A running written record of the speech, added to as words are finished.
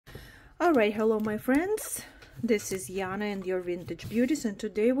Alright, hello my friends. This is Yana and your Vintage Beauties, and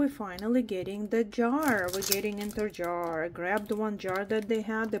today we're finally getting the jar. We're getting into a jar. I grabbed one jar that they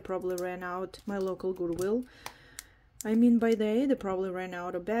had. They probably ran out, my local Goodwill. I mean by they probably ran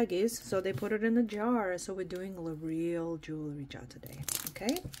out of baggies, so they put it in a jar. So we're doing a real jewelry jar today,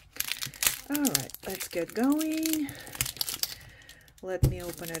 okay? Alright, let's get going. Let me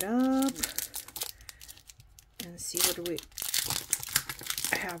open it up and see what we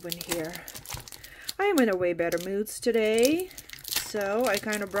have in here. I am in a way better moods today, so I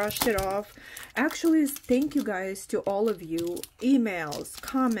kind of brushed it off. Actually, thank you guys to all of you, emails,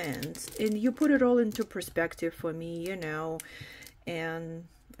 comments, and you put it all into perspective for me, you know, and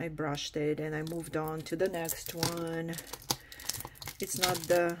I brushed it and I moved on to the next one. It's not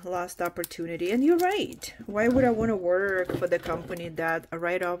the last opportunity, and you're right. Why would I want to work for the company that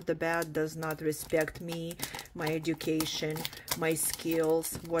right off the bat does not respect me, my education, my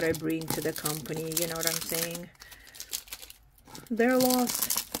skills, what I bring to the company? You know what I'm saying? They're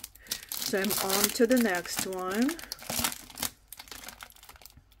lost. So I'm on to the next one.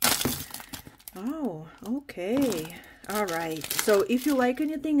 Oh, okay. All right. So if you like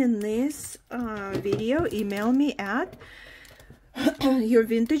anything in this video, email me at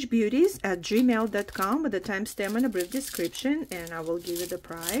yourvintagebeauties@gmail.com with a timestamp and a brief description, and I will give you the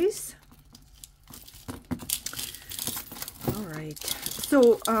price. All right,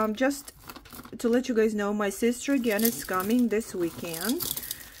 so just to let you guys know, my sister again is coming this weekend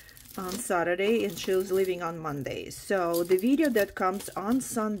on Saturday, and she's leaving on Monday. So the video that comes on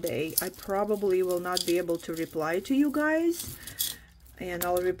Sunday, I probably will not be able to reply to you guys, and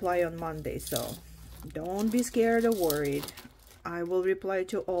I'll reply on Monday. So don't be scared or worried. I will reply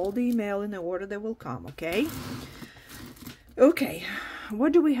to all the email in the order that will come, okay? Okay,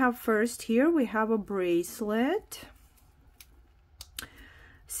 what do we have first here? We have a bracelet.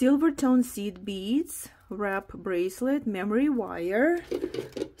 Silver tone seed beads, wrap bracelet, memory wire,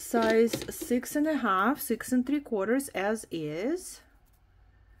 size 6.5, 6 3/4 as is.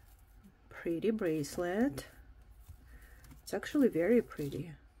 Pretty bracelet. It's actually very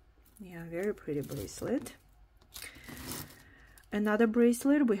pretty. Yeah, very pretty bracelet. Another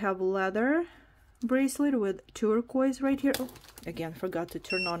bracelet, we have leather bracelet with turquoise right here. Oh, again, forgot to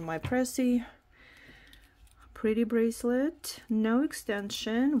turn on my pressy. Pretty bracelet, no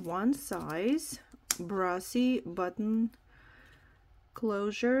extension, one size, brassy button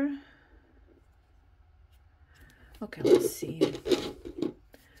closure. Okay, let's see.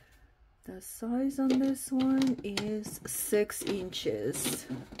 The size on this one is 6 inches.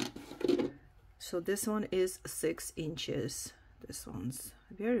 So this one is 6 inches. This one's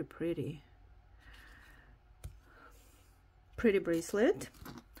very pretty. Pretty bracelet.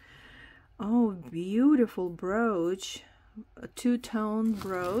 Oh, beautiful brooch. A two-tone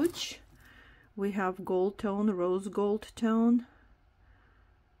brooch. We have gold tone, rose gold tone.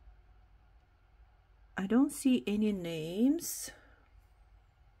 I don't see any names.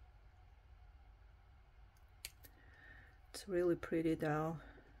 It's really pretty though.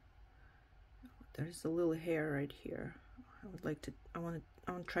 There's a little hair right here. I would like to, I want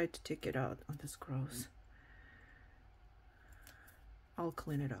to try to take it out. Oh, that's gross. I'll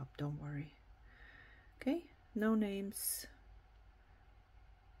clean it up, don't worry. Okay, no names.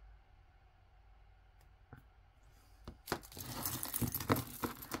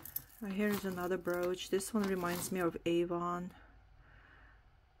 Here's another brooch. This one reminds me of Avon,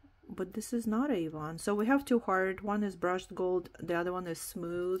 but this is not Avon. So we have two hard. One is brushed gold, the other one is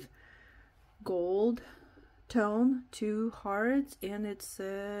smooth gold tone, two hearts, and it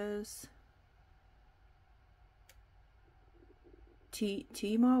says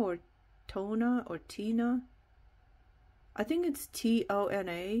Tima or Tona or Tina. I think it's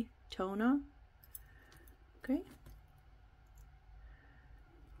Tona, Tona. Okay.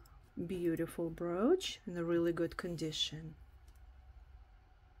 Beautiful brooch in a really good condition.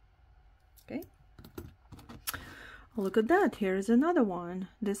 Okay. Look at that. Here's another one.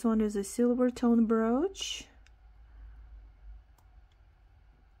 This one is a silver tone brooch.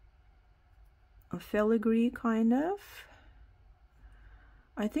 A filigree kind of.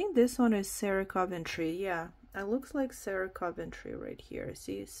 I think this one is Sarah Coventry. Yeah, it looks like Sarah Coventry right here.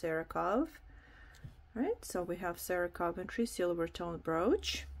 See, Sarah Cov. Right, so we have Sarah Coventry silver tone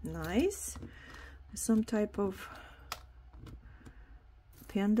brooch. Nice. Some type of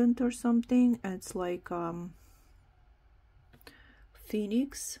pendant or something. It's like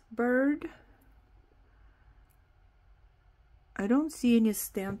phoenix bird. I don't see any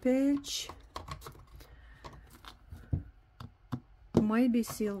stampage. Might be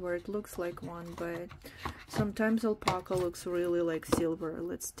silver, it looks like one, but Sometimes alpaca looks really like silver.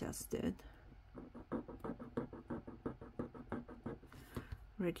 Let's test it.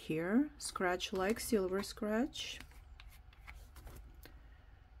 Right here, scratch like silver scratch.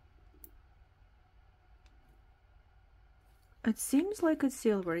 It seems like it's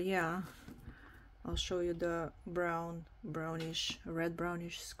silver, yeah. I'll show you the brownish, red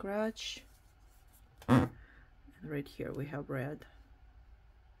brownish scratch. And right here we have red.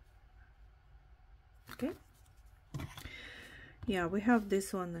 Okay. Yeah, we have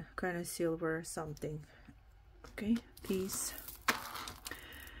this one kind of silver something. Okay, piece.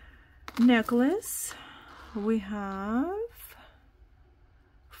 Necklace. We have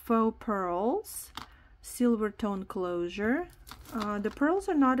faux pearls, silver tone closure. The pearls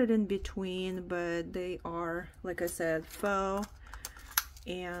are knotted in between, but they are, like I said, faux,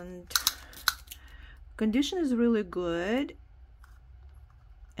 and condition is really good.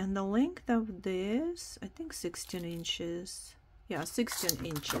 And the length of this, I think 16 inches. Yeah, 16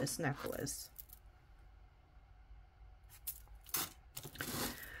 inches necklace.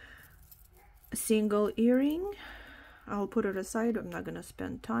 A single earring. I'll put it aside. I'm not gonna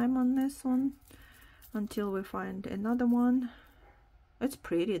spend time on this one until we find another one. It's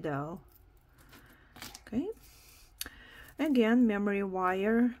pretty though. Okay. Again, memory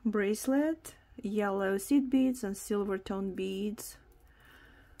wire bracelet, yellow seed beads and silver tone beads.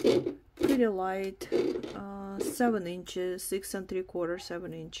 Pretty light, 7 inches, 6 3/4,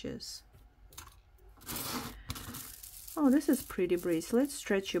 7 inches. Oh, this is pretty bracelet,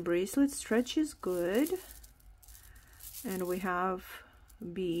 stretchy bracelet. Stretch is good. And we have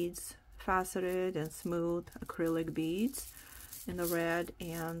beads, faceted and smooth acrylic beads in the red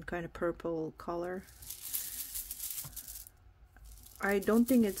and kind of purple color. I don't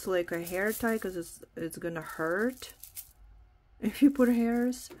think it's like a hair tie because it's gonna hurt if you put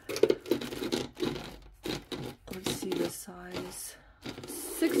hairs. Let's see the size.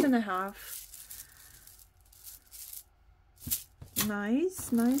 6.5.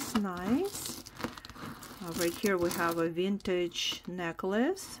 Nice, nice, nice. Right here we have a vintage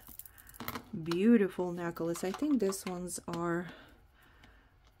necklace. Beautiful necklace. I think these ones are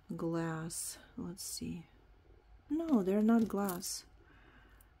glass. Let's see. No, they're not glass.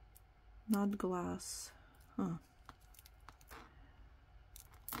 Not glass. Huh.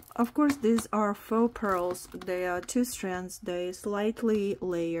 Of course, these are faux pearls. They are 2 strands. They slightly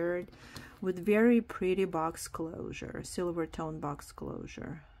layered with very pretty box closure, silver tone box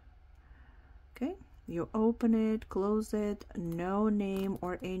closure. Okay, you open it, close it, no name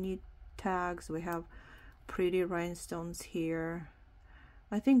or any tags. We have pretty rhinestones here.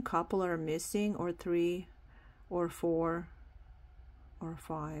 I think couple are missing, or 3 or 4 or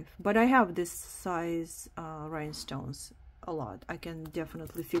 5, but I have this size rhinestones a lot. I can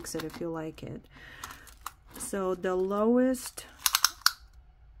definitely fix it if you like it. So the lowest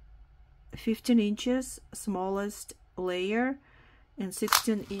 15 inches, smallest layer, and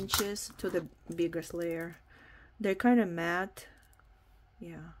 16 inches to the biggest layer. They're kind of matte.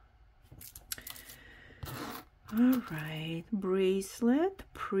 Yeah. All right, bracelet,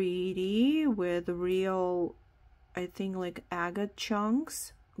 pretty, with real, I think like agate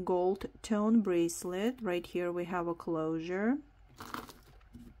chunks, gold tone bracelet. Right here we have a closure,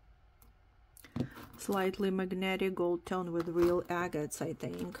 slightly magnetic gold tone with real agates, I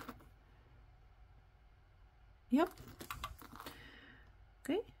think. Yep.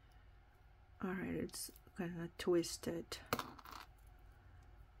 Okay. All right, it's kind of twisted.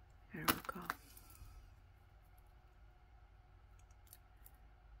 There we go.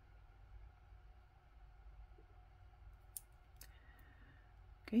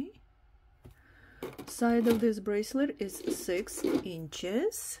 Okay. Side of this bracelet is 6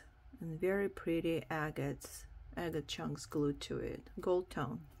 inches and very pretty agates, agate chunks glued to it, gold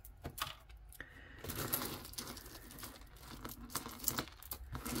tone.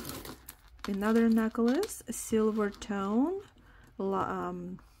 Another necklace, silver tone,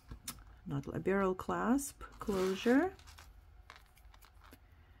 not a barrel clasp closure.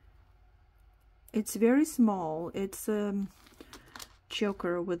 It's very small. It's a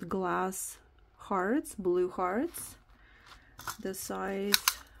choker with glass hearts, blue hearts. The size,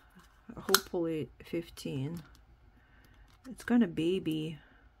 hopefully 15. It's kind of baby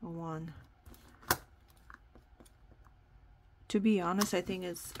one. To be honest, I think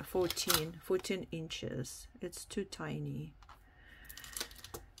it's 14 inches. It's too tiny.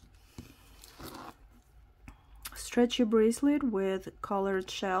 Stretchy bracelet with colored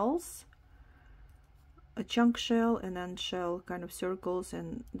shells. A chunk shell and then shell kind of circles,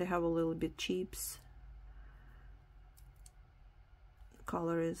 and they have a little bit chips.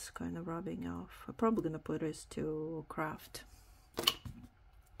 color is kind of rubbing off. I'm probably gonna put this to craft.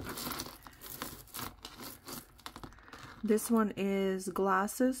 This one is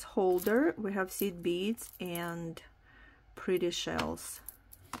glasses holder. We have seed beads and pretty shells.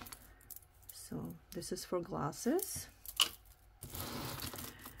 So this is for glasses.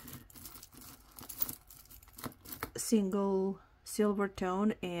 Single silver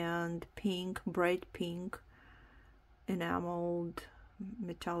tone and pink, bright pink enameled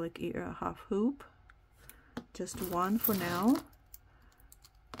metallic ear half hoop. Just one for now.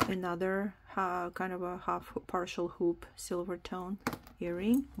 Another kind of a half partial hoop silver tone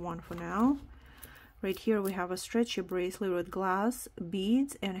earring, one for now. Right here we have a stretchy bracelet with glass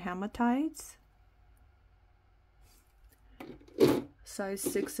beads and hematites, size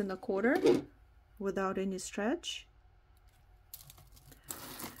 6 1/4 without any stretch.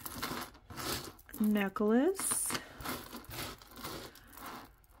 Necklace.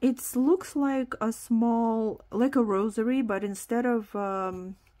 It looks like a small, like a rosary, but instead of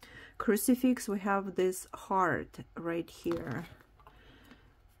crucifix we have this heart right here.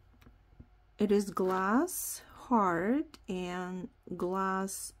 It is glass heart and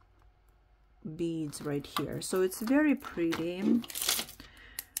glass beads right here, so it's very pretty.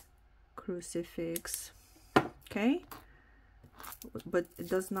 Crucifix, okay, but it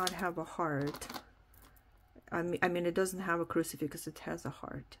does not have a heart. I mean it doesn't have a crucifix, it has a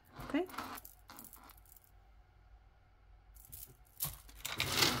heart. Okay,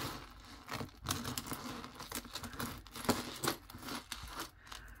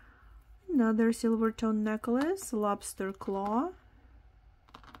 another silver tone necklace, lobster claw.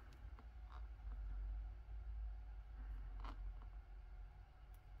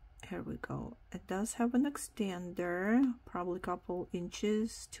 Here we go. It does have an extender, probably a couple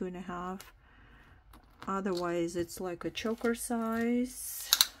inches, 2.5. Otherwise it's like a choker size.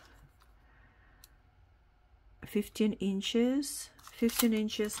 15 inches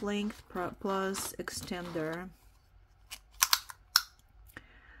length plus extender.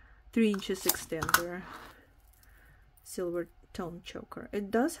 3 inches extender. Silver tone choker.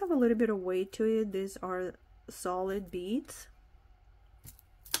 It does have a little bit of weight to it. These are solid beads.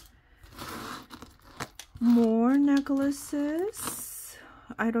 More necklaces.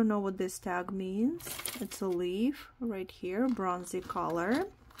 I don't know what this tag means. It's a leaf right here, bronzy color.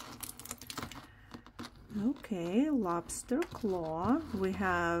 Okay, lobster claw. We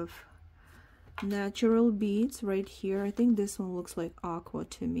have natural beads right here. I think this one looks like aqua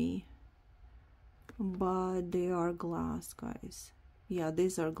to me, but they are glass, guys. Yeah,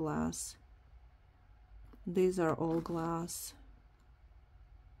 these are glass. These are all glass.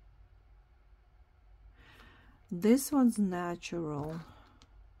 This one's natural.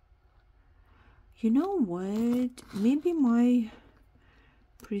 You know what? Maybe my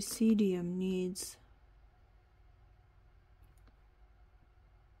Presidium needs...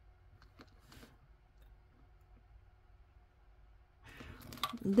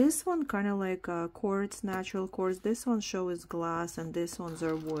 This one kind of like a quartz, natural quartz. This one shows glass and this ones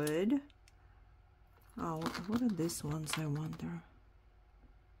are wood. Oh, what are these ones, I wonder?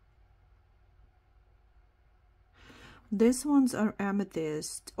 These ones are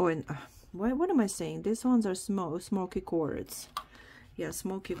amethyst. Oh, and what am I saying? These ones are smoky quartz. Yeah,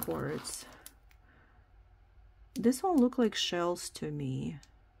 smoky quartz. This one look like shells to me.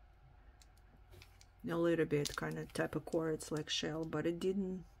 A little bit kind of type of quartz like shell, but it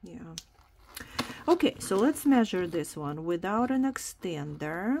didn't. Yeah. Okay, so let's measure this one without an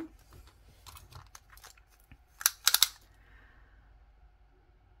extender.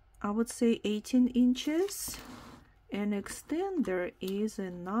 I would say 18 inches. An extender is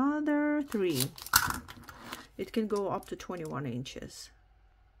another 3. It can go up to 21 inches.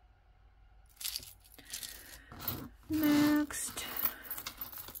 Next,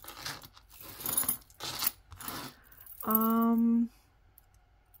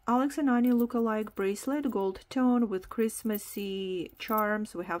 Alex and Ani look-alike bracelet, gold tone with Christmassy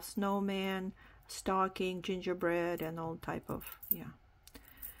charms. We have snowman, stocking, gingerbread, and all type of, yeah.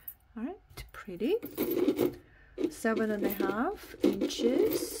 All right, pretty. 7.5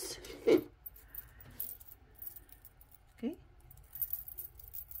 inches. Okay.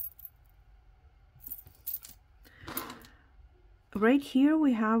 Right here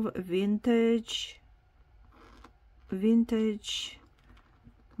we have vintage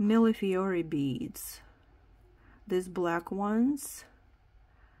Millefiori beads. These black ones.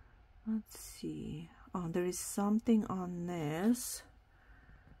 Let's see. Oh, there is something on this.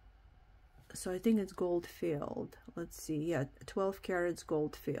 So I think it's gold filled. Let's see. Yeah, 12 carats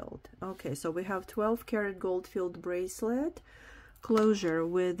gold filled. Okay, so we have 12 carat gold filled bracelet closure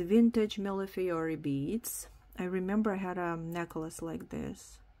with vintage Millefiori beads. I remember I had a necklace like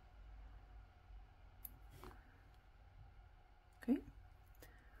this. Okay,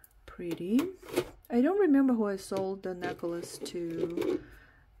 pretty. I don't remember who I sold the necklace to,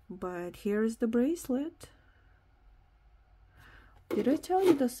 but here's the bracelet. Did I tell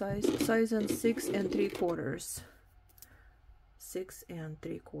you the size? Size in 6 3/4. 6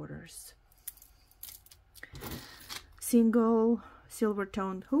 3/4. Single silver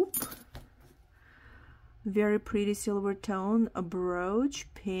toned hoop. Very pretty silver tone. A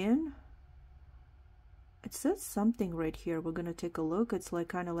brooch, pin. It says something right here. We're gonna take a look. It's like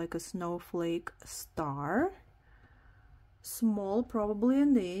kind of like a snowflake star. Small, probably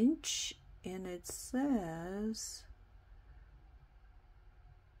an inch. And it says,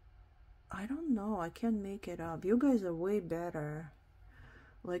 I don't know, I can't make it up. You guys are way better.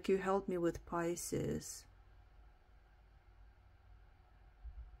 Like you helped me with Pisces.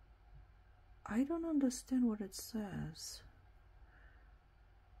 I don't understand what it says.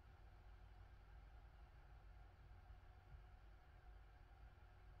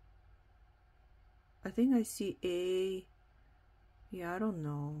 I think I see A. Yeah, I don't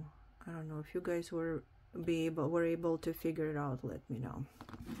know. I don't know if you guys were able to figure it out. Let me know.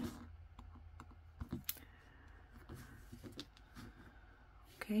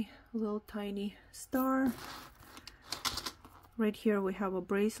 Okay, a little tiny star. Right here we have a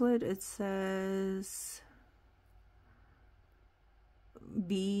bracelet. It says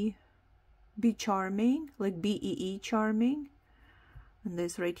be charming, like BEE charming. And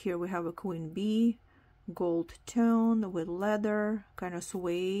this right here we have a queen bee, gold tone with leather, kind of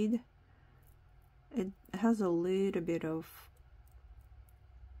suede. It has a little bit of,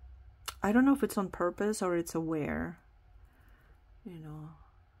 I don't know if it's on purpose or it's a wear, you know.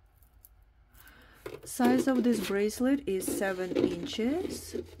 Size of this bracelet is 7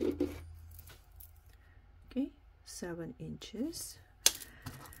 inches. Okay, 7 inches.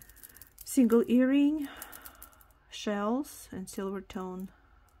 Single earring, shells, and silver tone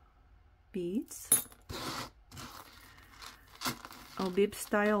beads. A bib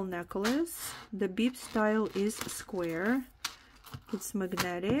style necklace. The bib style is square. It's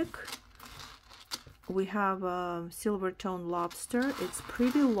magnetic. We have a silver tone lobster. It's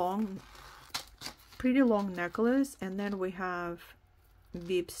pretty long necklace. And then we have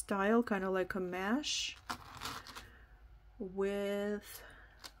bib style, kind of like a mesh with,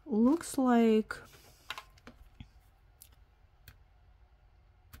 looks like,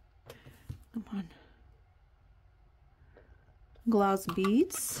 come on, glass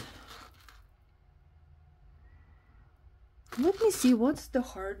beads. Let me see, what's the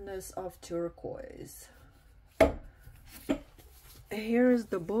hardness of turquoise? Here's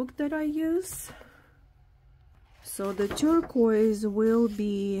the book that I use. So the turquoise will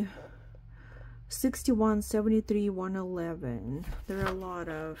be 61, 73, 111. There are a lot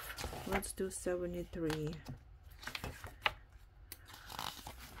of, let's do 73.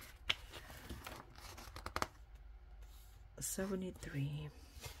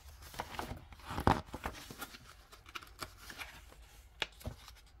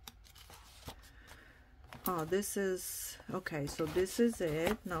 Oh, this is okay, so this is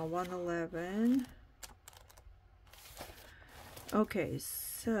it now. 111. Okay,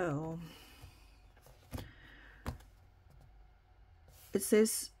 so it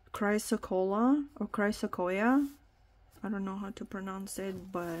says chrysocolla or chrysocolla. I don't know how to pronounce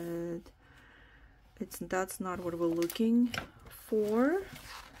it, but that's not what we're looking for.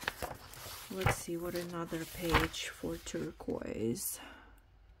 Let's see what another page for turquoise.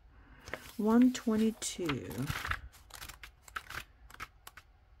 122.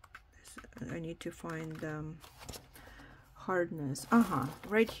 I need to find hardness.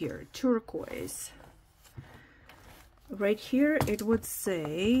 Right here, turquoise. Right here it would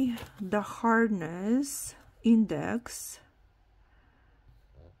say the hardness index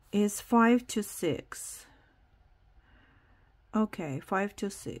is 5 to 6. Okay, 5 to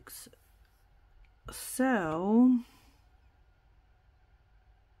 6. So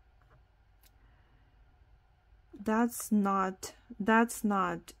that's not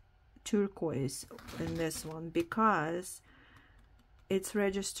turquoise in this one, because it's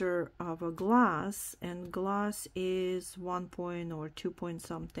register of a glass, and glass is 1 point or 2 point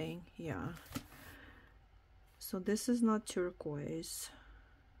something. Yeah, so this is not turquoise.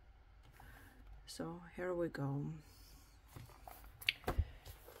 So here we go.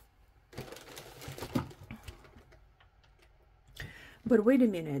 But wait a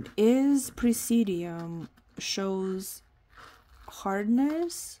minute, is Presidium shows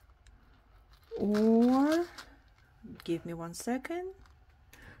hardness, or Give me 1 second.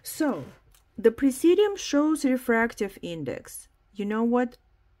 So the presidium shows refractive index. You know what?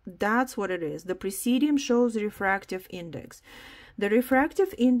 That's what it is. The presidium shows refractive index. The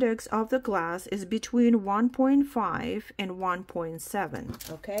refractive index of the glass is between 1.5 and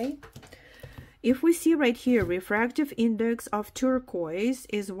 1.7, okay? If we see right here, refractive index of turquoise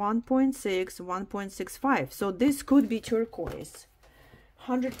is 1.6, 1.65. So this could be turquoise.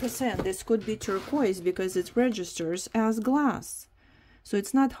 100% this could be turquoise because it registers as glass. So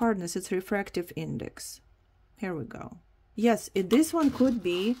it's not hardness, it's refractive index. Here we go. Yes, this one could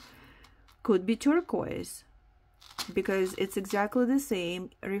be turquoise because it's exactly the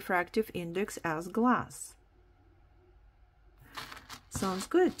same refractive index as glass. Sounds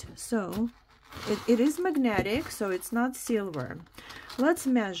good. So it is magnetic, so it's not silver. Let's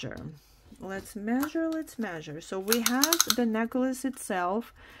measure. Let's measure. So we have the necklace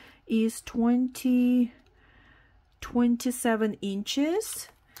itself is 27 inches,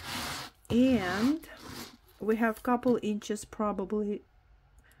 and we have couple inches, probably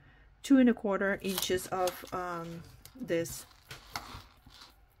 2¼ inches of this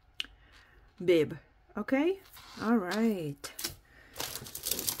bib. Okay, all right,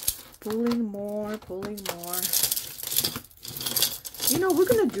 pulling more. You know, we're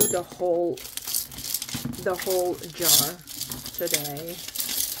gonna do the whole jar today.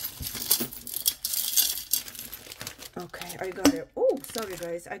 Okay, I got it. Oh, sorry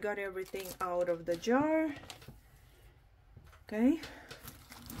guys, I got everything out of the jar. Okay.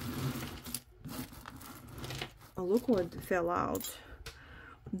 Oh, look what fell out.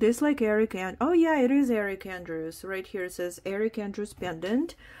 This like Eric and oh yeah, it is Eric Andrews. Right here it says Eric Andrews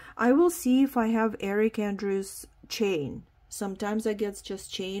pendant. I will see if I have Eric Andrews chain. Sometimes I get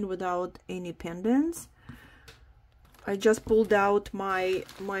just chain without any pendants. I just pulled out my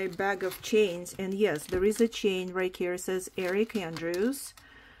bag of chains, and yes, there is a chain right here. It says Eric Andrews.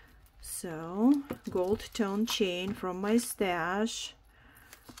 So gold tone chain from my stash.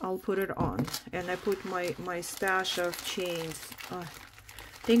 I'll put it on, and I put my stash of chains.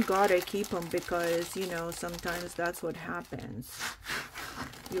 Thank God I keep them, because you know sometimes that's what happens.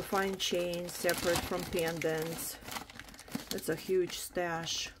 You find chains separate from pendants. It's a huge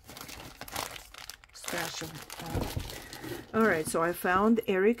stash of all right, so I found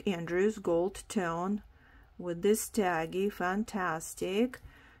Eric Andrews gold tone with this taggy. Fantastic.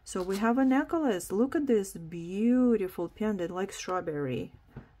 So we have a necklace. Look at this beautiful pendant, like strawberry.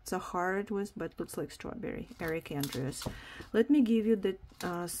 It's a heart with, but looks like strawberry. Eric Andrews. Let me give you the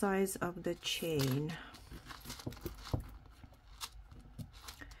size of the chain.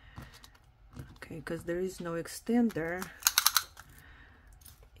 Okay, because there is no extender.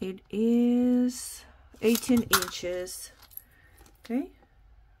 It is 18 inches. Okay.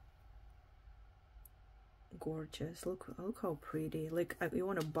 Gorgeous. Look how pretty. Like, you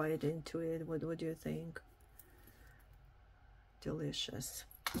want to bite into it. What do you think? Delicious.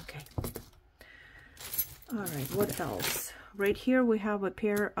 Okay. All right, what else? Right here we have a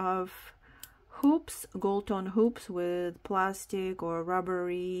pair of hoops, gold tone hoops with plastic or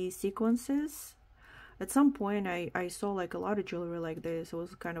rubbery sequences. At some point I saw like a lot of jewelry like this. It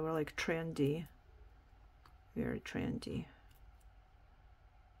was kind of like trendy, very trendy.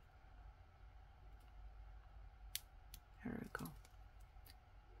 There we go.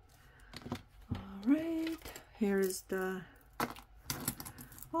 All right, here's the,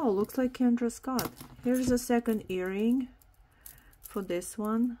 oh, looks like Kendra Scott. Here's a second earring for this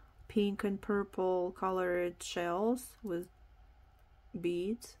one. Pink and purple colored shells with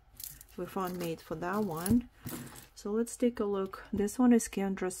beads. We found made for that one. So let's take a look. This one is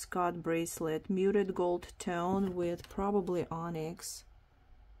Kendra Scott bracelet, muted gold tone with probably onyx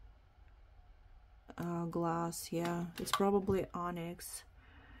glass. Yeah, it's probably onyx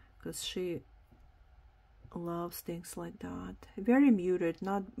because she loves things like that. Very muted,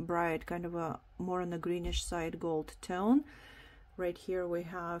 not bright, kind of a more on the greenish side gold tone. Right here we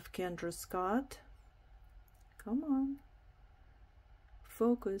have Kendra Scott. Come on,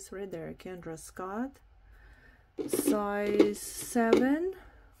 focus right there. Kendra Scott, size 7.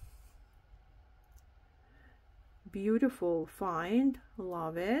 Beautiful find,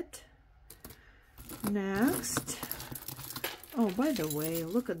 love it. Next, oh, by the way,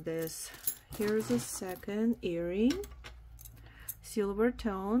 look at this. Here's a second earring, silver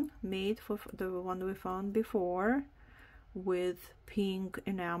tone, made for the one we found before, with pink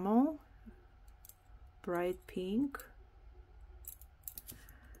enamel, bright pink.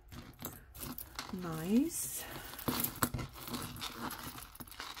 Nice.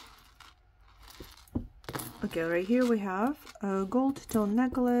 Okay, right here we have a gold tone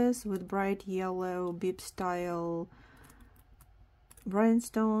necklace with bright yellow beep style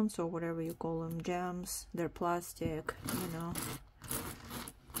rhinestones, or whatever you call them, gems. They're plastic, you know,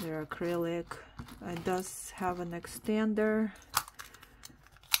 they're acrylic. It does have an extender.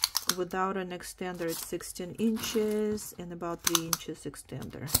 Without an extender, it's 16 inches and about 3 inches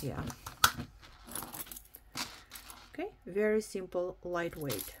extender. Yeah. Okay, very simple,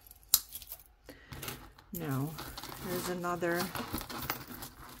 lightweight. Now, there's another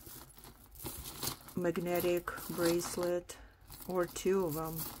magnetic bracelet, or two of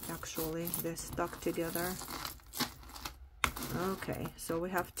them actually. They're stuck together. Okay, so we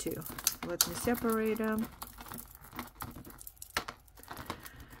have two. Let me separate them.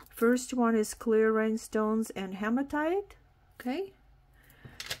 First one is clear rhinestones and hematite. Okay,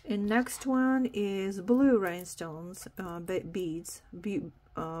 and next one is blue rhinestones, beads,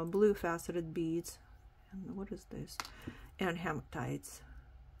 blue faceted beads. And what is this? And hematites.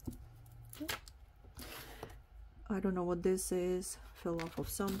 Okay. I don't know what this is. Fell off of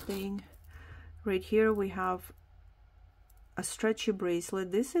something. Right here we have a stretchy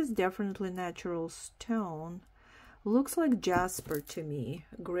bracelet. This is definitely natural stone. Looks like jasper to me.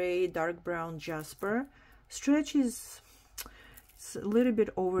 Gray, dark brown jasper. Stretch is a little bit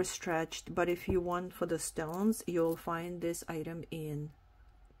overstretched, but if you want for the stones, you'll find this item in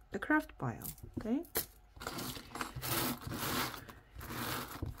the craft pile. Okay.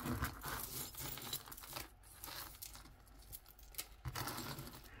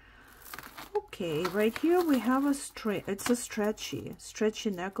 Okay, right here we have a it's a stretchy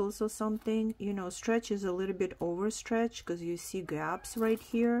necklace or something. You know, stretch is a little bit overstretched because you see gaps right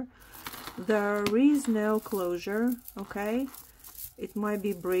here. There is no closure. Okay, it might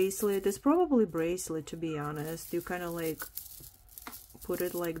be bracelet. It's probably bracelet, to be honest. You kind of like put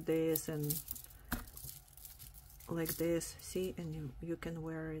it like this and like this, see, and you can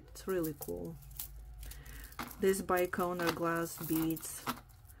wear it. It's really cool. This biconer glass beads.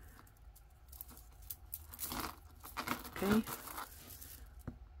 Okay,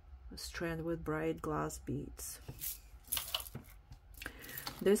 a strand with bright glass beads.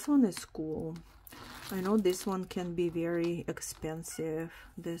 This one is cool. I know this one can be very expensive,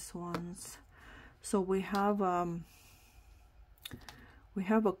 this one's. So we have a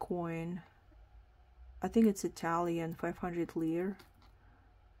coin. I think it's Italian, 500 lire.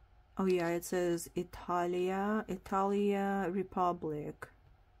 Oh yeah, it says Italia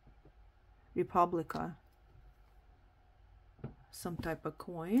Repubblica. Some type of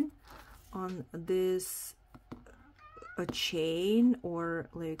coin on this, a chain or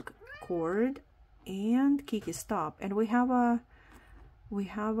like cord, and Kiki stop. And we have a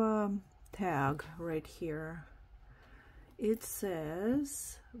tag right here. It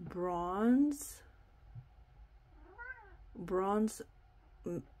says bronze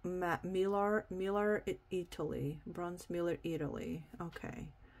Miller Italy. Bronze Miller Italy. Okay,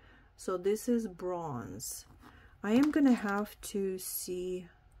 so this is bronze. I am gonna have to see.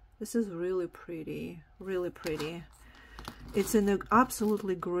 This is really pretty, really pretty. It's in an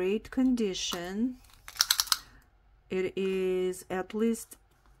absolutely great condition. It is at least,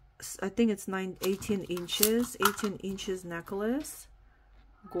 I think it's 18 inches necklace.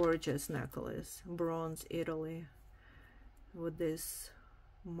 Gorgeous necklace. Bronze Italy with this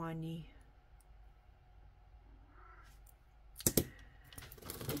money.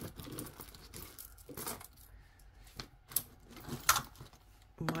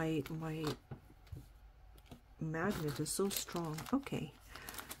 My magnet is so strong. Okay,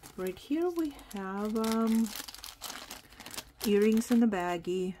 right here we have earrings in the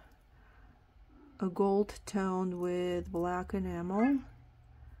baggie, a gold tone with black enamel.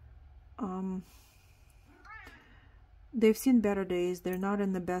 They've seen better days. They're not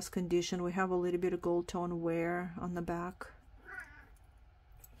in the best condition. We have a little bit of gold tone wear on the back.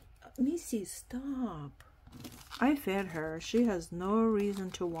 Missy, stop. I fed her. She has no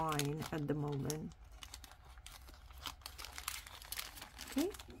reason to whine at the moment. Okay.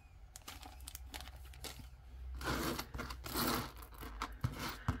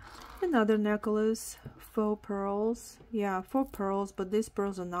 Another necklace, faux pearls. Yeah, faux pearls, but these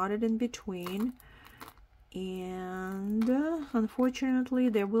pearls are knotted in between. And unfortunately,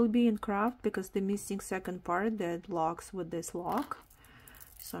 they will be in craft because the missing second part that locks with this lock.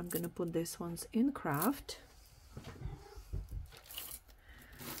 So I'm going to put these ones in craft.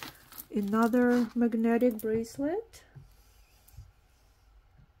 Another magnetic bracelet.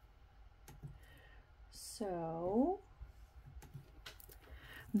 So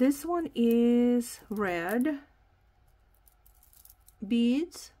this one is red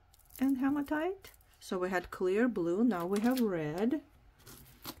beads and hematite. So we had clear blue, now we have red.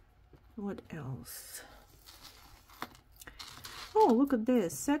 What else? Oh, look at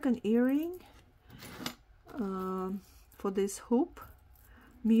this second earring for this hoop.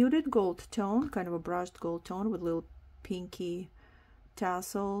 Muted gold tone, kind of a brushed gold tone with little pinky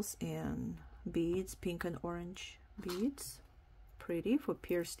tassels and beads, pink and orange beads. Pretty for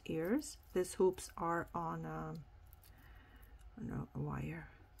pierced ears. These hoops are on a wire.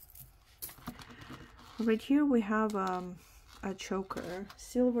 Right here we have a choker,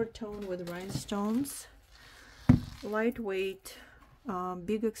 silver tone with rhinestones, lightweight,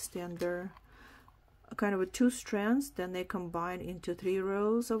 big extender, kind of a 2 strands, then they combine into 3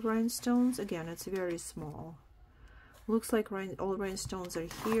 rows of rhinestones. Again, it's very small. Looks like all rhinestones are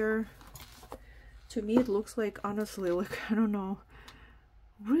here. To me it looks like, honestly, like, I don't know,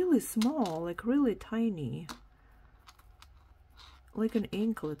 really small, like really tiny, like an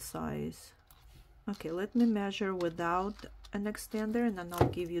anklet size. Okay, let me measure without an extender and then I'll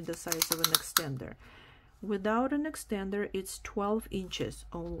give you the size of an extender. Without an extender, it's 12 inches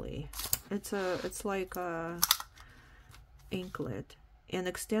only. It's like a anklet. An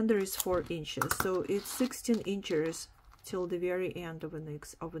extender is 4 inches, so it's 16 inches till the very end of an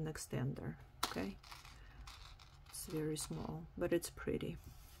extender. Okay, it's very small, but it's pretty.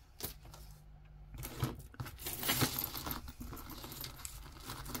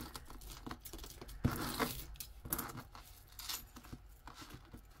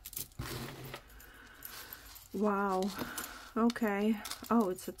 Wow. Okay. Oh,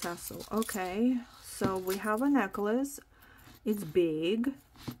 it's a tassel. Okay, so we have a necklace. It's big.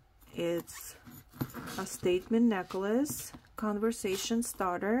 It's a statement necklace, conversation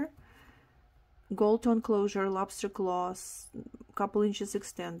starter, gold tone closure, lobster claws, couple inches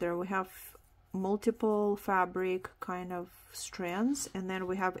extender. We have multiple fabric kind of strands, and then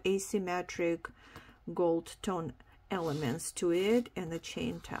we have asymmetric gold tone elements to it and a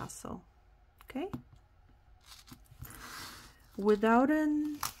chain tassel. Okay. Without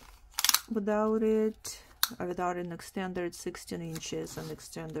an extender, it's 16 inches, and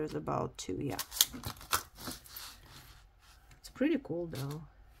extender is about 2. Yeah, it's pretty cool though,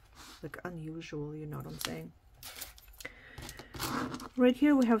 like unusual, you know what I'm saying. Right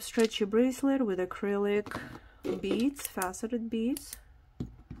here we have stretchy bracelet with acrylic beads, faceted beads.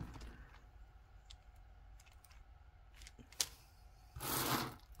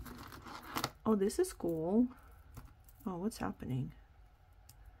 Oh, this is cool. Oh, what's happening?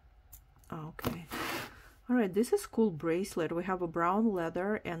 Oh, okay. All right, this is cool bracelet. We have a brown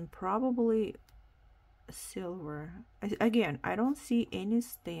leather and probably silver. Again, I don't see any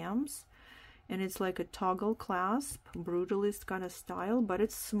stamps, and it's like a toggle clasp, brutalist kind of style, but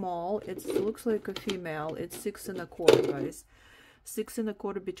it's small. It looks like a female. It's 6 1/4, guys. 6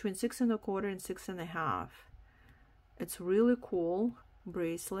 1/4, between 6 1/4 and 6 1/2. It's really cool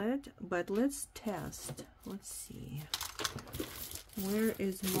bracelet, but let's test. Let's see, where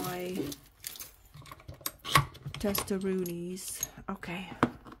is my testaroonies? Okay,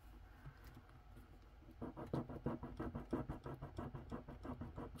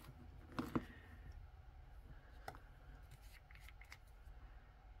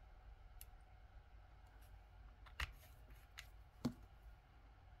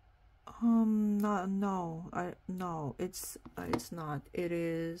 no, it's not. It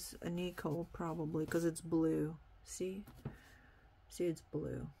is a nickel probably, because it's blue. See, it's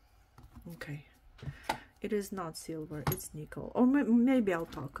blue. Okay, it is not silver, it's nickel, or maybe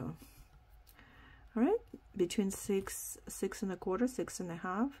alpaca. All right, between 6 1/4, 6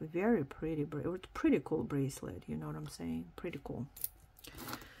 1/2. Very pretty, pretty cool bracelet, you know what I'm saying? Pretty cool.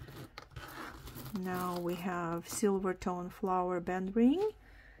 Now we have silver tone flower band ring.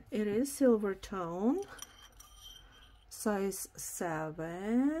 It is silver tone, size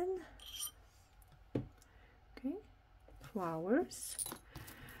 7. Okay, flowers.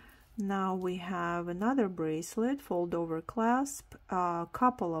 Now we have another bracelet, fold over clasp, a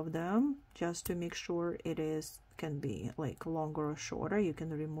couple of them, just to make sure it can be like longer or shorter. You can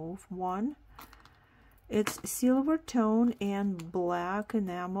remove one. It's silver tone and black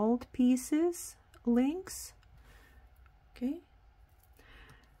enameled pieces, links. Okay.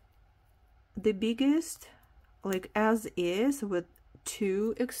 The biggest, like as is, with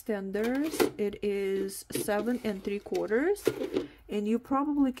 2 extenders, it is 7 3/4, and you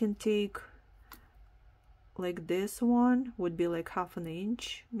probably can take, like this one would be like 1/2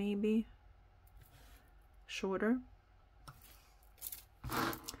 inch, maybe shorter.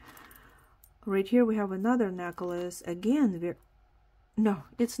 Right here we have another necklace. Again, no,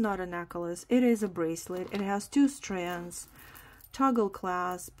 it's not a necklace, it is a bracelet. It has 2 strands, toggle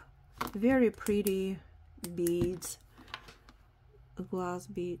clasp, Very pretty beads. Glass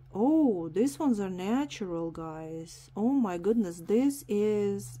bead. Oh, these ones are natural, guys. Oh my goodness, this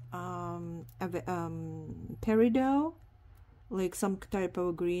is peridot, like some type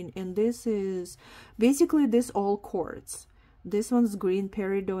of green, and this is basically this all quartz. This one's green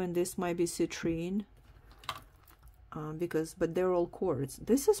peridot, and this might be citrine, but they're all quartz.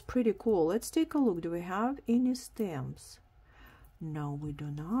 This is pretty cool. Let's take a look. Do we have any stamps? No, we do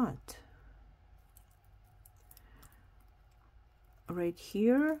not. Right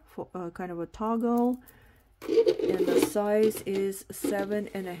here for kind of a toggle, and the size is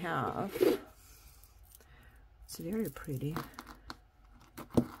 7.5. It's very pretty.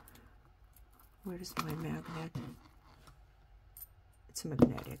 Where is my magnet? It's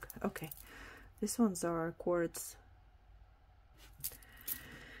magnetic. Okay, these ones are quartz.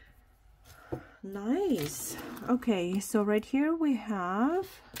 Nice. Okay, so right here we have,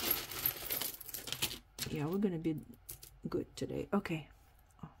 yeah, we're gonna be good today. Okay,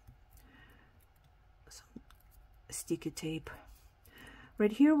 some sticky tape.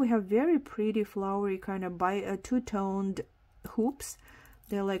 Right here we have very pretty flowery kind of two-toned hoops.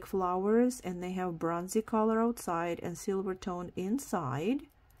 They're like flowers, and they have bronzy color outside and silver tone inside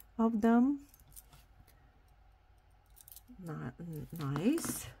of them. Not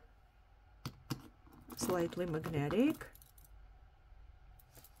nice. Slightly magnetic.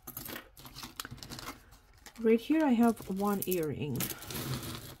 Right here I have one earring.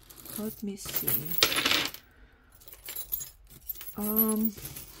 Let me see.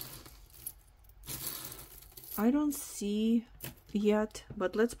 I don't see yet,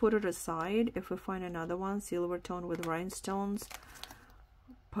 but let's put it aside. If we find another one, silver tone with rhinestones,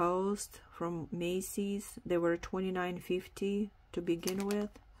 post from Macy's. They were $29.50 to begin with.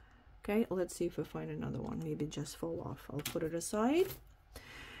 Okay, let's see if we find another one. Maybe just fall off. I'll put it aside.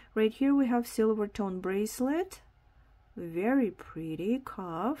 Right here we have silver tone bracelet, very pretty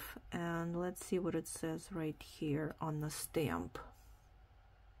cuff, and let's see what it says right here on the stamp.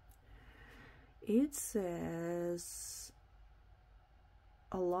 It says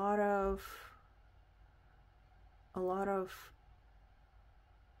a lot of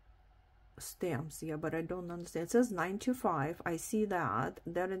stamps, yeah, but I don't understand. It says 925. I see that.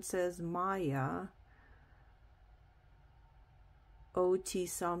 Then it says Maya OT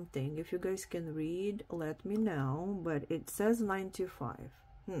something. If you guys can read, let me know, but it says 925.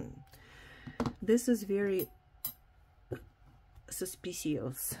 This is very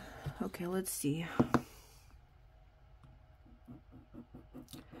suspicious. Okay, let's see.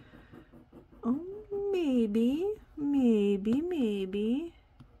 Oh, maybe.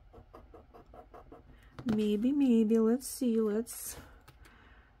 Let's see. Let's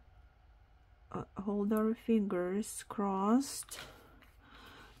hold our fingers crossed.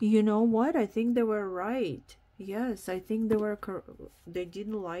 You know what? I think they were right. Yes, I think they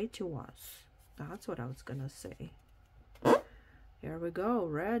didn't lie to us. That's what I was gonna say. Here we go,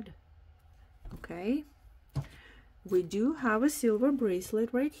 red. Okay. We do have a silver bracelet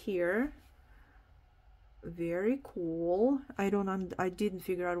right here. Very cool. I didn't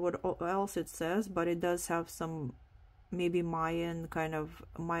figure out what else it says, but it does have some maybe Mayan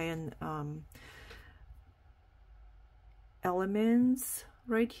elements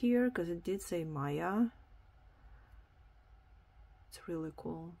right here, because it did say Maya. It's really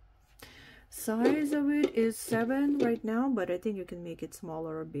cool. Size of it is 7 right now, but I think you can make it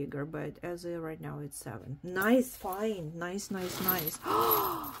smaller or bigger, but as of right now it's 7. Nice find. Nice.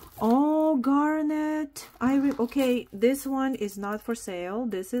 Oh, garnet. Okay, this one is not for sale.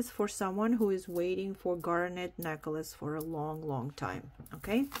 This is for someone who is waiting for garnet necklace for a long time.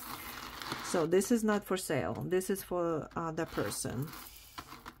 Okay, so this is not for sale. This is for the person.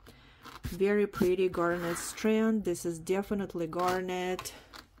 Very pretty garnet strand. This is definitely garnet.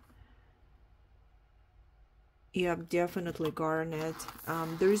 Yep, definitely garnet.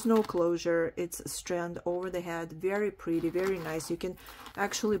 There is no closure. It's a strand over the head. Very pretty, very nice. You can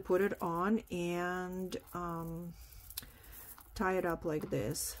actually put it on and tie it up like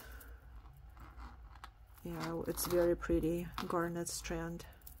this. Yeah, it's very pretty garnet strand.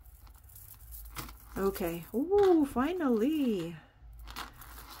 Okay. Ooh, finally.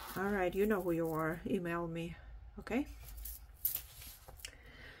 All right, you know who you are. Email me. Okay.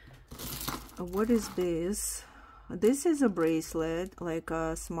 What is this? This is a bracelet, like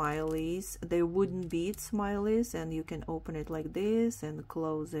smileys. They're wooden bead smileys, and you can open it like this and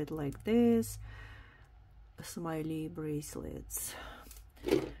close it like this. Smiley bracelets.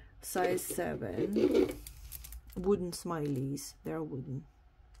 Size 7. Wooden smileys. They're wooden.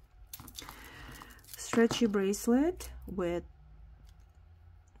 Stretchy bracelet with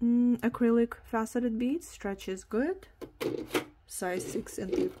acrylic faceted beads. Stretch is good. Size 6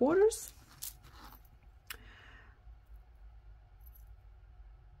 3/4.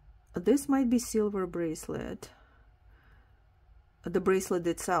 This might be silver bracelet. The bracelet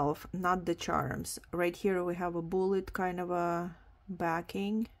itself, not the charms. Right here we have a bullet kind of a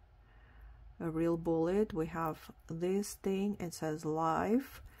backing, a real bullet. We have this thing, it says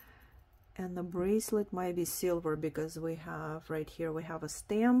live, and the bracelet might be silver because we have right here we have a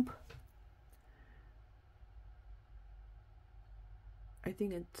stamp. I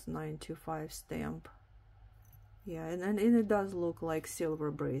think it's 925 stamp. Yeah, and it does look like silver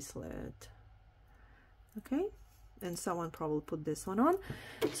bracelet. Okay, and someone probably put this one on.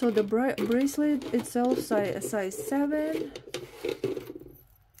 So the bracelet itself, size 7.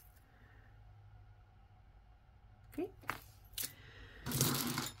 Okay,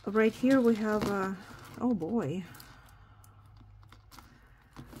 right here we have a, oh boy,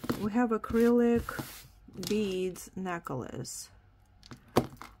 we have acrylic beads necklace.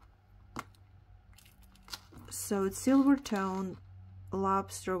 So it's silver tone,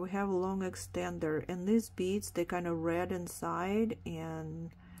 lobster. We have a long extender, and these beads, they kind of red inside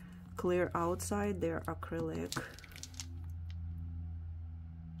and clear outside. They're acrylic.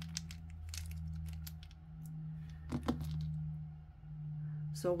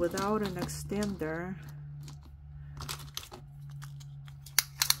 So without an extender,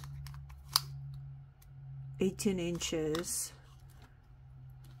 $18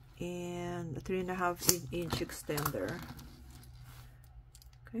 and 3.5-inch extender.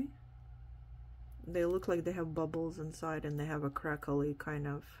 Okay, they look like they have bubbles inside, and they have a crackly kind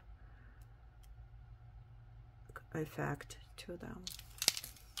of effect to them.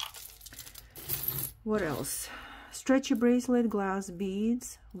 What else? Stretchy bracelet, glass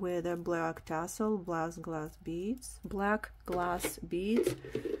beads with a black tassel, black glass beads,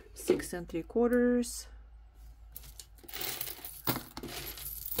 6 3/4.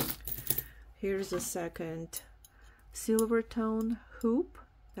 Here's a second silver tone hoop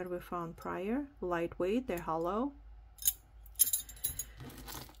that we found prior, lightweight, they're hollow.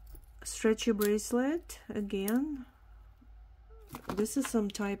 Stretchy bracelet again. This is some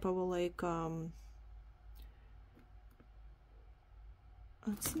type of like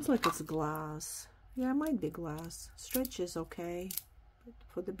it seems like it's glass. Yeah, it might be glass. Stretch is okay, but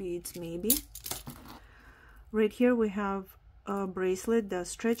for the beads maybe. Right here we have a bracelet. The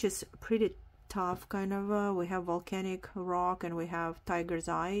stretch is pretty tough, kind of. We have volcanic rock, and we have tiger's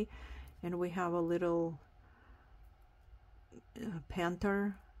eye, and we have a little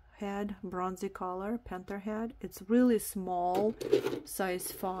panther head, bronzy color panther head. It's really small,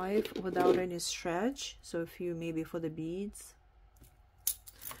 size 5, without any stretch. So if you maybe for the beads.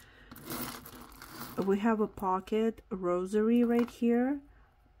 We have a pocket rosary right here.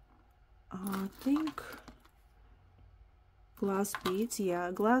 I think glass beads, yeah,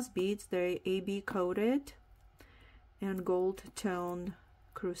 glass beads. They're AB coated, and gold tone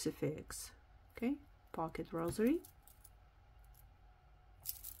crucifix. Okay, pocket rosary.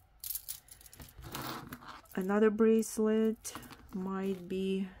 Another bracelet might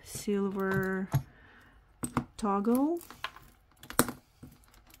be silver toggle.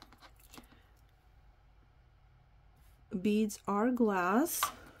 Beads are glass.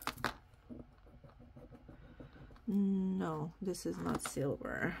 No, this is not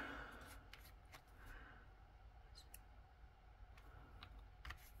silver.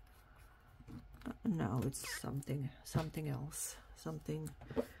 No, it's something else. Something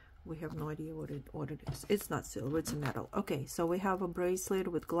we have no idea what it is. It's not silver, it's a metal. Okay, so we have a bracelet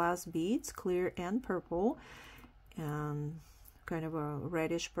with glass beads, clear and purple, and kind of a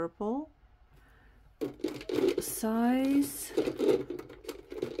reddish purple. Size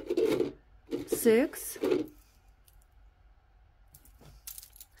 6.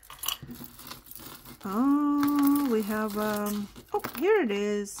 Oh, we have oh, here it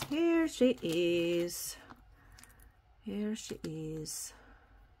is. Here she is. Here she is.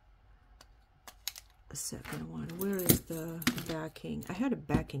 A second one. Where is the backing? I had a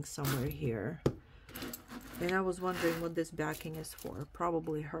backing somewhere here, and I was wondering what this backing is for.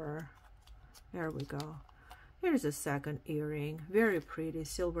 Probably her. There we go. Here's a second earring. Very pretty,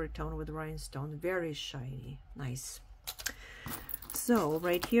 silver tone with rhinestone. Very shiny. Nice. So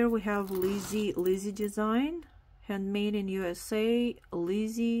right here we have Lizzie design, handmade in USA.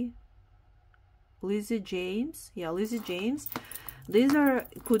 Lizzie James. Yeah, Lizzie James. These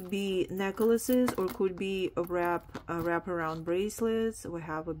could be necklaces, or could be a wrap around bracelets. We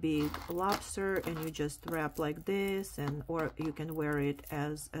have a big lobster, and you just wrap like this, and or you can wear it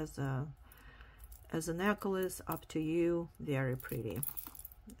as a necklace, up to you. Very pretty.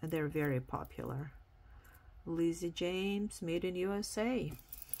 They're very popular. Lizzie James, made in USA.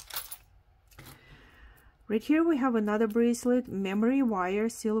 Right here we have another bracelet, memory wire,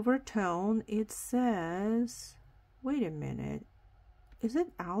 silver tone. It says, wait a minute, is it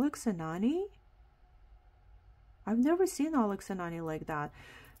Alex and Ani? I've never seen Alex and Ani like that.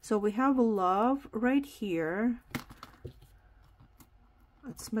 So we have love right here.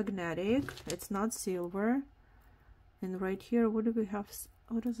 It's magnetic, it's not silver. And right here, what do we have?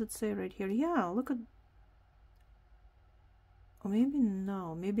 What does it say right here? Yeah, look at, or maybe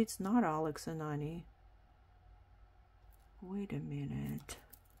no, maybe it's not Alex and Ani. Wait a minute.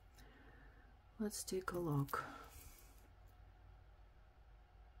 Let's take a look.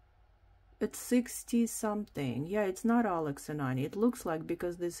 It's 60 something. Yeah, it's not Alex and Ani. It looks like,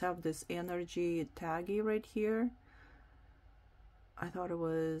 because these have this energy taggy right here. I thought it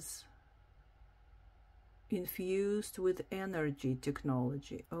was infused with energy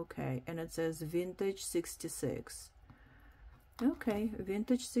technology. Okay, and it says vintage 66. Okay,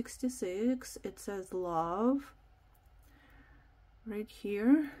 vintage 66. It says love right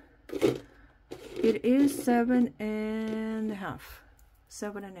here. It is 7.5,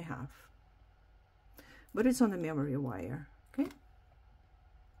 7.5, but it's on a memory wire. Okay,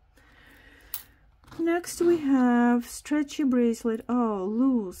 next we have stretchy bracelet. Oh,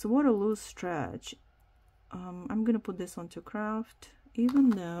 loose, what a loose stretch. I'm gonna put this onto craft,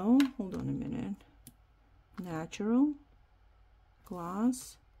 even though, hold on a minute, natural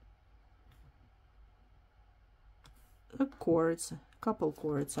glass, a quartz, couple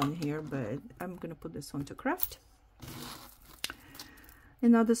quartz on here, but I'm gonna put this onto craft.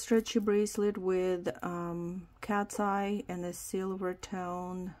 Another stretchy bracelet with cat's eye and a silver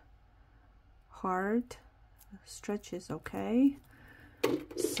tone heart. Stretch is okay.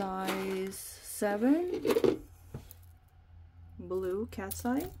 Size 7, blue cat's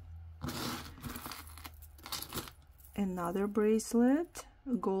eye. Another bracelet,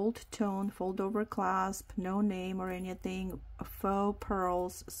 gold tone, fold over clasp, no name or anything, faux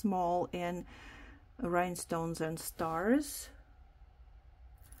pearls, small, and rhinestones and stars.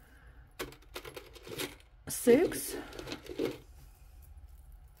 6,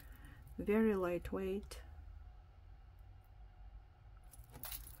 very lightweight.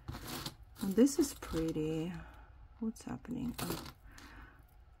 And this is pretty. What's happening?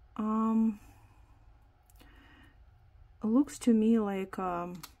 It looks to me like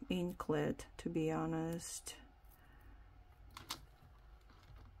inklet, to be honest.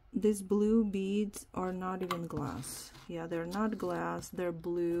 These blue beads are not even glass. Yeah, they're not glass, they're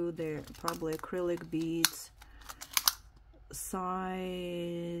blue, they're probably acrylic beads.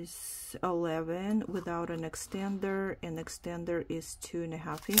 Size 11 without an extender, and extender is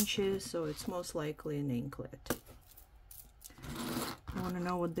 2.5 inches, so it's most likely an inklet. I want to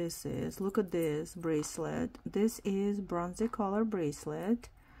know what this is. Look at this bracelet. This is bronzy color bracelet.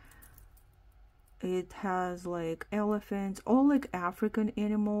 It has like elephants, all like African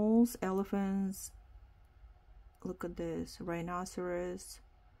animals, elephants. Look at this, rhinoceros,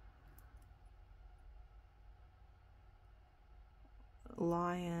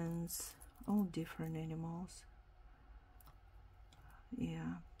 lions, all different animals.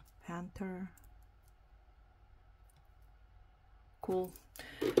 Yeah, panther. Cool.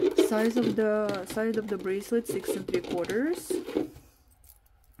 Size of the bracelet, 6 3/4.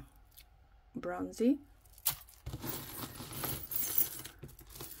 Bronzy.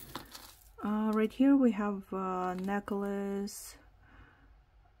 Right here we have a necklace.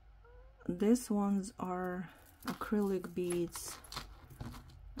 These ones are acrylic beads,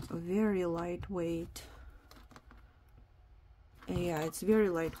 very lightweight. Yeah, it's very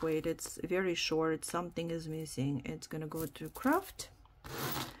lightweight, it's very short, something is missing. It's gonna go to craft.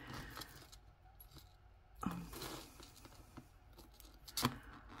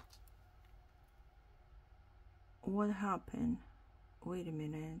 What happened? Wait a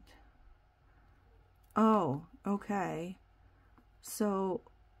minute. Oh, okay. So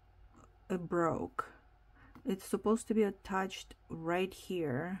it broke. It's supposed to be attached right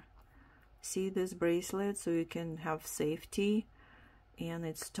here. See this bracelet, so you can have safety, and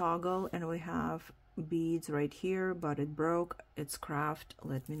it's toggle, and we have beads right here, but it broke. It's craft.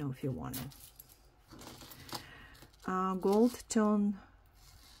 Let me know if you want it. Gold tone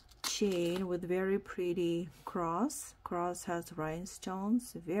chain with very pretty cross. Cross has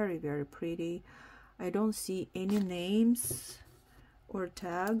rhinestones, very pretty. I don't see any names or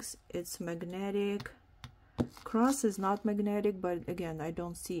tags. It's magnetic. Cross is not magnetic, but again, I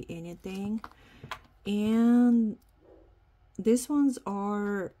don't see anything. And these ones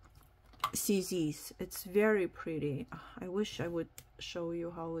are CZs. It's very pretty. I wish I would show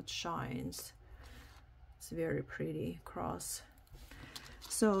you how it shines. It's very pretty cross.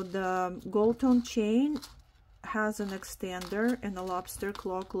 So the gold tone chain has an extender and a lobster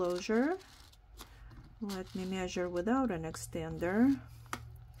claw closure. Let me measure without an extender.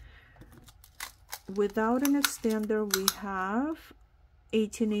 Without an extender, we have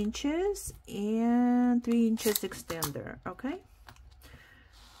 18 inches and 3 inches extender. Okay,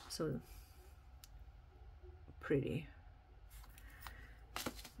 so pretty.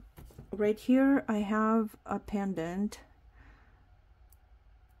 Right here I have a pendant.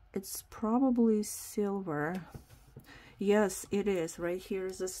 It's probably silver. Yes, it is. Right here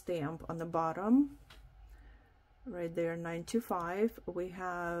is a stamp on the bottom. Right there, 925. We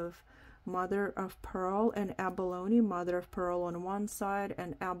have mother of pearl and abalone. Mother of pearl on one side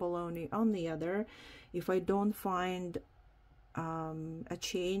and abalone on the other. If I don't find a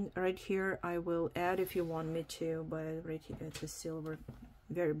chain right here, I will add if you want me to, but right here it's a silver,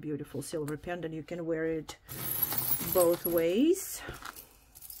 very beautiful silver pendant. You can wear it both ways.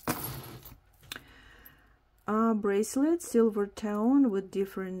 Bracelet, silver tone with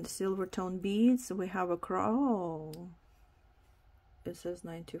different silver tone beads. We have a crow. Oh, it says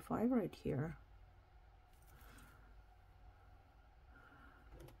 925 right here.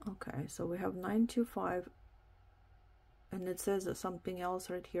 Okay, so we have 925, and it says something else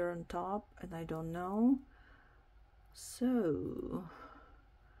right here on top, and I don't know. So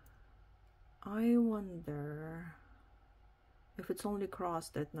I wonder if it's only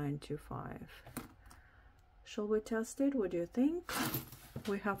crossed at 925. Shall we test it? What do you think?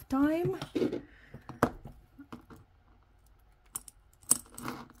 We have time.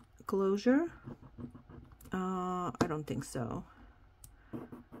 Closure? I don't think so.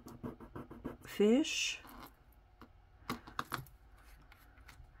 Fish.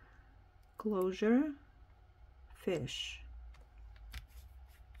 Closure. Fish.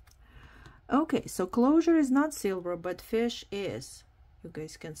 Okay, so closure is not silver, but fish is. You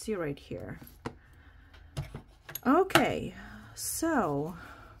guys can see right here. Okay, so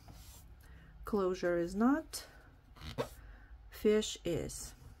closure is not, fish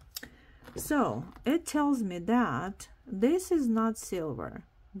is. So it tells me that this is not silver,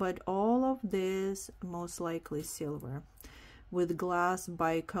 but all of this most likely silver with glass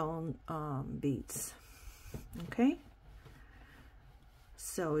bicone beads. Okay,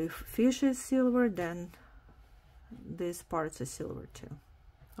 so if fish is silver, then this part's is silver too.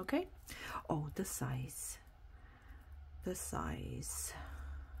 Okay. Oh, the size. The size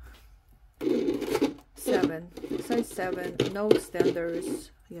 7, size 7, no extenders.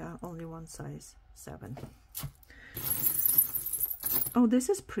 Yeah, only one size, 7. Oh, this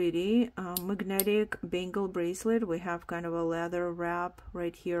is pretty. Magnetic bangle bracelet. We have kind of a leather wrap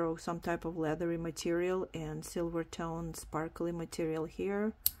right here, or some type of leathery material, and silver tone sparkly material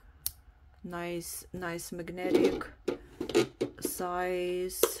here. Nice magnetic.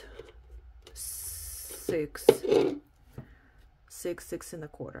 Size 6.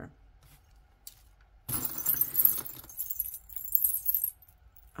 6.25.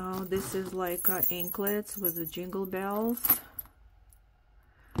 Oh, this is like anklets with the jingle bells.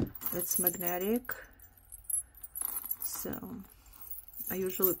 It's magnetic, so I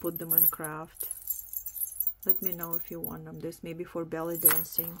usually put them in craft. Let me know if you want them. This may be for belly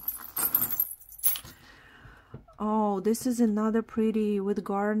dancing. Oh, this is another pretty with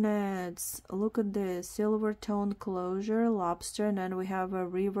garnets. Look at this, silver tone closure, lobster, and then we have a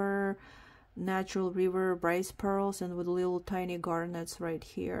river, natural river rice pearls, and with little tiny garnets right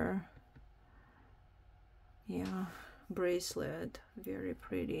here. Yeah, bracelet, very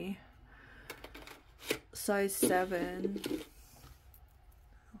pretty. Size 7,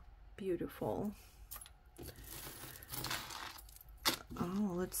 beautiful.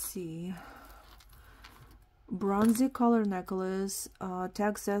 Oh, let's see. Bronzy color necklace.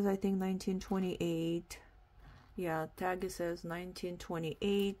 Tag says I think 1928. Yeah, tag says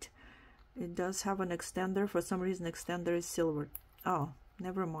 1928. It does have an extender. For some reason extender is silver. Oh,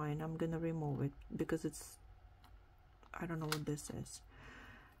 never mind, I'm gonna remove it because it's, I don't know what this is.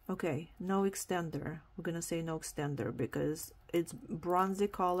 Okay, no extender. We're gonna say no extender because it's bronzy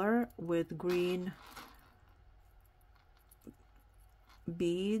color with green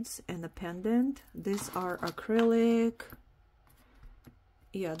beads and a pendant. These are acrylic.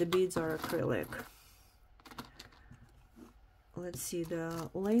 Yeah, the beads are acrylic. Let's see the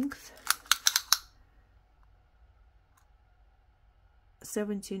length.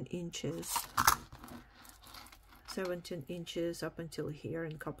 17 inches. 17 inches up until here,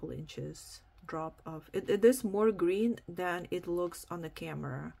 and a couple inches drop off. It is more green than it looks on the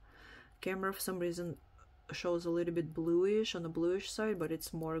camera. camera for some reason shows a little bit bluish, on the bluish side, but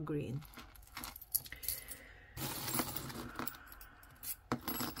it's more green.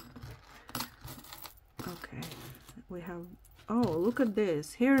 Okay, we have, oh, look at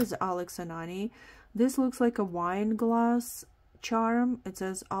this. Here's Alex and Ani. This looks like a wine glass charm. It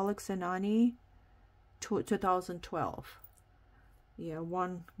says Alex and Ani 2012. Yeah,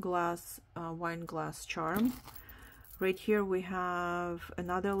 one glass wine glass charm. Right here we have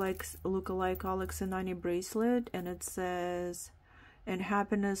another like look-alike Alex and Ani bracelet, and it says, and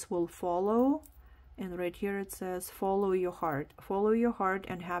happiness will follow. And right here it says, follow your heart. Follow your heart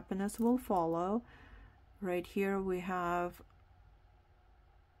and happiness will follow. Right here we have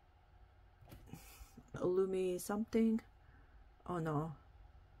Lumi something. Oh no,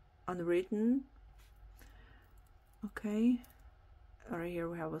 unwritten. Okay. Right here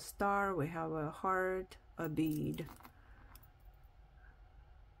we have a star, we have a heart, a bead.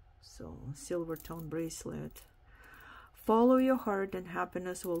 So, silver tone bracelet. Follow your heart and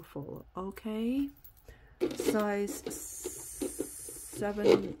happiness will follow. Okay. Size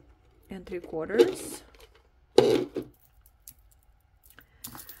 7 3/4.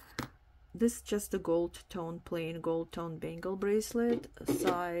 This is just a gold tone, plain gold tone bangle bracelet.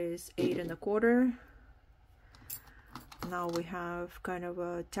 Size 8 1/4. Now we have kind of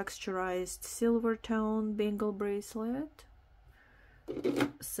a texturized silver tone bangle bracelet.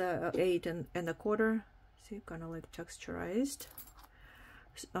 So 8 1/4. See, kind of like texturized.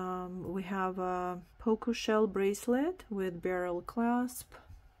 We have a poco shell bracelet with beryl clasp.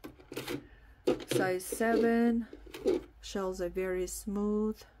 Size 7. Shells are very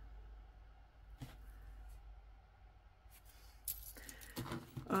smooth.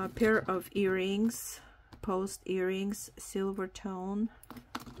 A pair of earrings, post earrings, silver tone.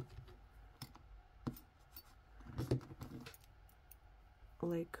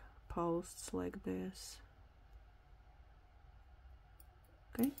 Like posts like this.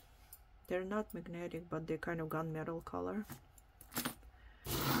 Okay, they're not magnetic, but they're kind of gunmetal color.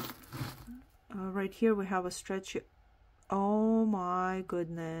 Right here we have a stretchy. Oh my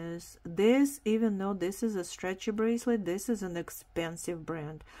goodness, this, even though this is a stretchy bracelet, this is an expensive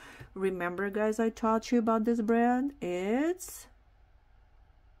brand. Remember guys, I taught you about this brand. It's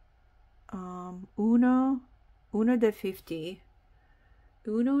Uno de 50.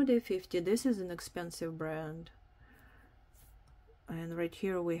 Uno de 50. This is an expensive brand. And right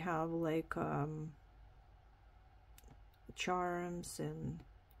here we have like charms and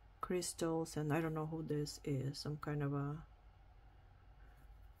crystals, and I don't know who this is. Some kind of a,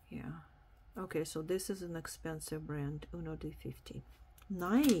 yeah. Okay, so this is an expensive brand, Uno de 50.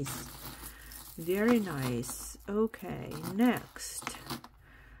 Nice, very nice. Okay, next,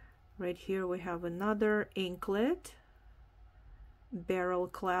 right here we have another anklet, beryl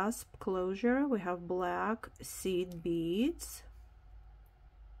clasp closure. We have black seed beads.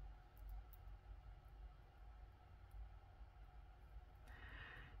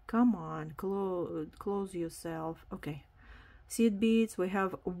 Come on, close yourself. Okay, seed beads. We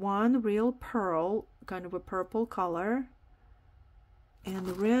have one real pearl, kind of a purple color, and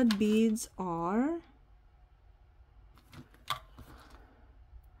the red beads are,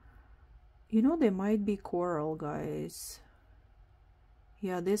 you know, they might be coral, guys.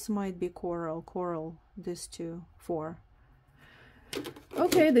 Yeah, this might be coral. This two, 4.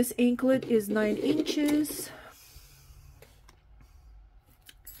 Okay, this anklet is 9 inches.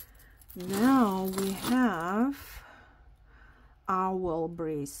 Now we have owl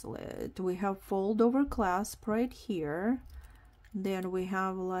bracelet. We have fold over clasp right here. Then we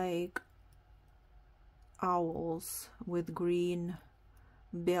have like owls with green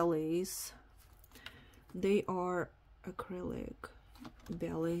bellies. They are acrylic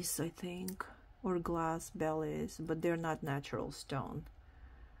bellies, I think, or glass bellies, but they're not natural stone.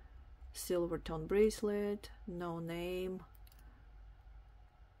 Silver tone bracelet, no name.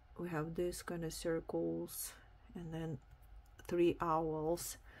 We have this kind of circles and then 3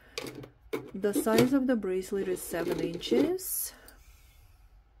 owls. The size of the bracelet is 7 inches.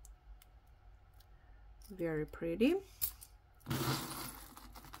 Very pretty.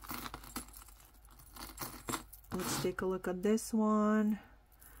 Let's take a look at this one.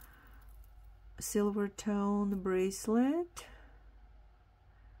 Silver tone bracelet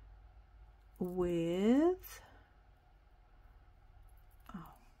with,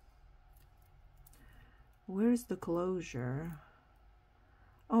 where's the closure?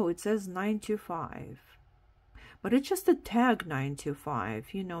 Oh, it says 925, but it's just a tag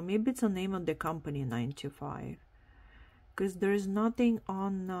 925. You know, maybe it's the name of the company 925, because there's nothing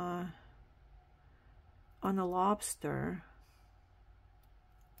on a lobster.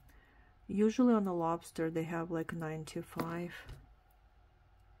 Usually on a lobster they have like 925.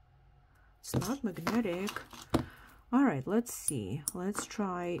 It's not magnetic. All right, let's see. Let's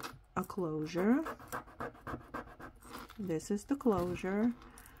try a closure. This is the closure.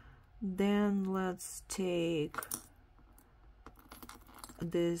 Then let's take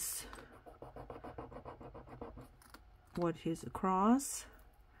this, what is a cross,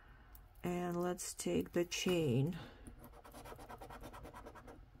 and let's take the chain.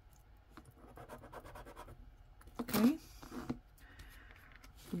 Okay,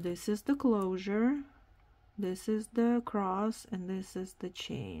 this is the closure, this is the cross, and this is the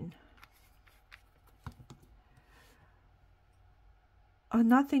chain.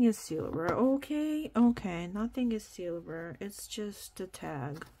 Nothing is silver. Okay, nothing is silver. It's just a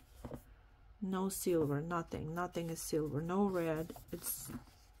tag. No silver, nothing is silver, no red.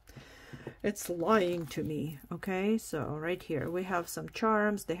 It's lying to me. Okay, so right here we have some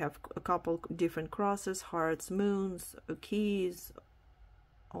charms. They have a couple different crosses, hearts, moons, keys,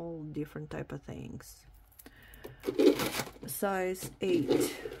 all different type of things. Size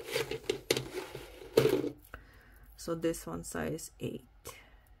 8. So this one size 8.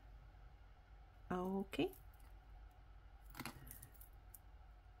 Okay.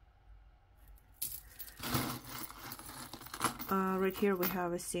 Right here we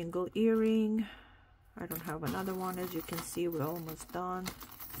have a single earring. I don't have another one. As you can see, we're almost done.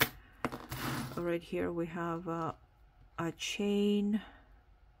 Right here we have a chain.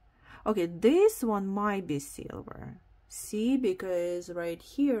 Okay, this one might be silver. See, because right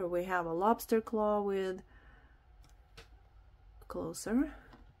here we have a lobster claw with, closer,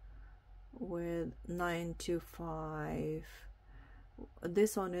 with 925.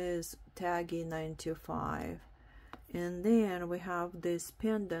 This one is taggy 925. And then we have this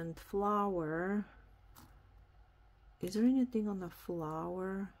pendant flower. Is there anything on the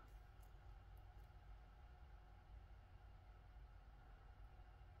flower?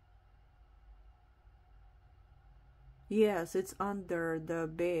 Yes, it's under the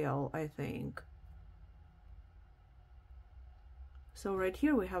veil, I think. So right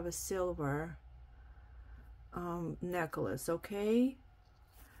here we have a silver necklace. Okay.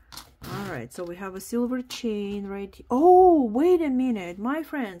 All right, so we have a silver chain right here. Oh, wait a minute, my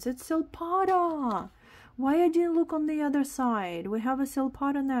friends, it's Silpada. Why I didn't look on the other side? We have a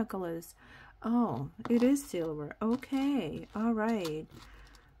Silpada necklace. Oh, it is silver. Okay, all right.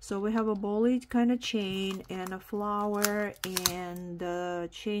 So we have a bolide kind of chain and a flower, and the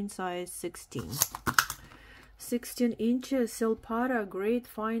chain size 16. 16 inches, Silpada, great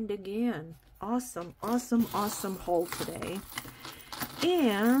find again. Awesome, awesome, awesome haul today.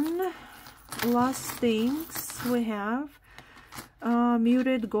 And last things we have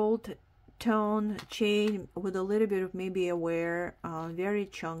muted gold tone chain with a little bit of maybe a wear, very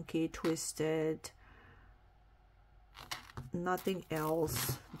chunky, twisted, nothing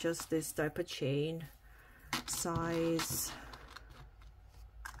else, just this type of chain, size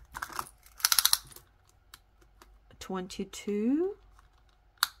 22,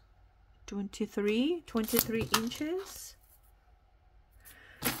 23 inches.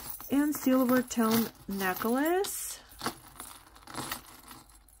 And silver tone necklace,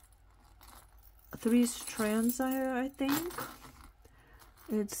 3 strands, I think.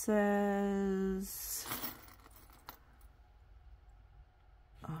 It says,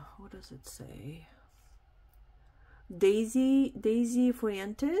 what does it say? Daisy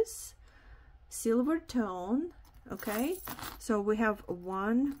Fuentes, silver tone. Okay, so we have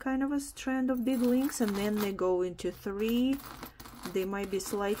one kind of a strand of big links, and then they go into 3. They might be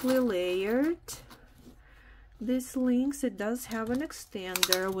slightly layered. These links, it does have an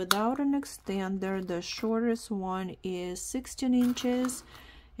extender. Without an extender, the shortest one is 16 inches,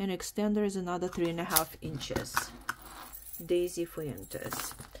 and extender is another 3.5 inches. Daisy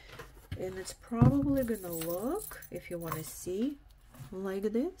Fuentes. And it's probably gonna look, if you want to see,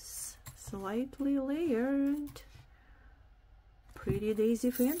 like this, slightly layered. Pretty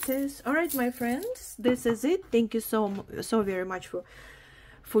Daisy Fuentes. All right, my friends, this is it. Thank you so very much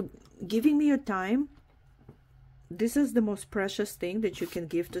for giving me your time. This is the most precious thing that you can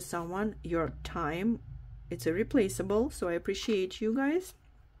give to someone, your time. It's irreplaceable, so I appreciate you guys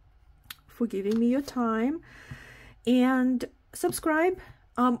for giving me your time. And subscribe.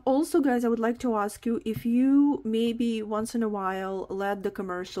 Also, guys, I would like to ask you, if you maybe once in a while let the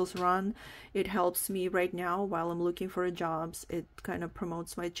commercials run, it helps me right now while I'm looking for jobs. It kind of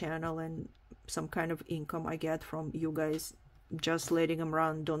promotes my channel and some kind of income I get from you guys just letting them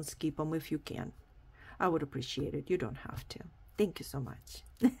run. Don't skip them if you can. I would appreciate it. You don't have to. Thank you so much.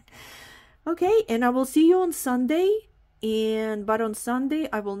 Okay, and I will see you on Sunday But on Sunday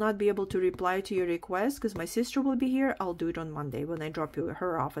I will not be able to reply to your request because my sister will be here. I'll do it on Monday when I drop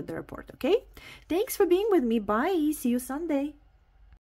her off at the airport. Okay, thanks for being with me. Bye. See you Sunday.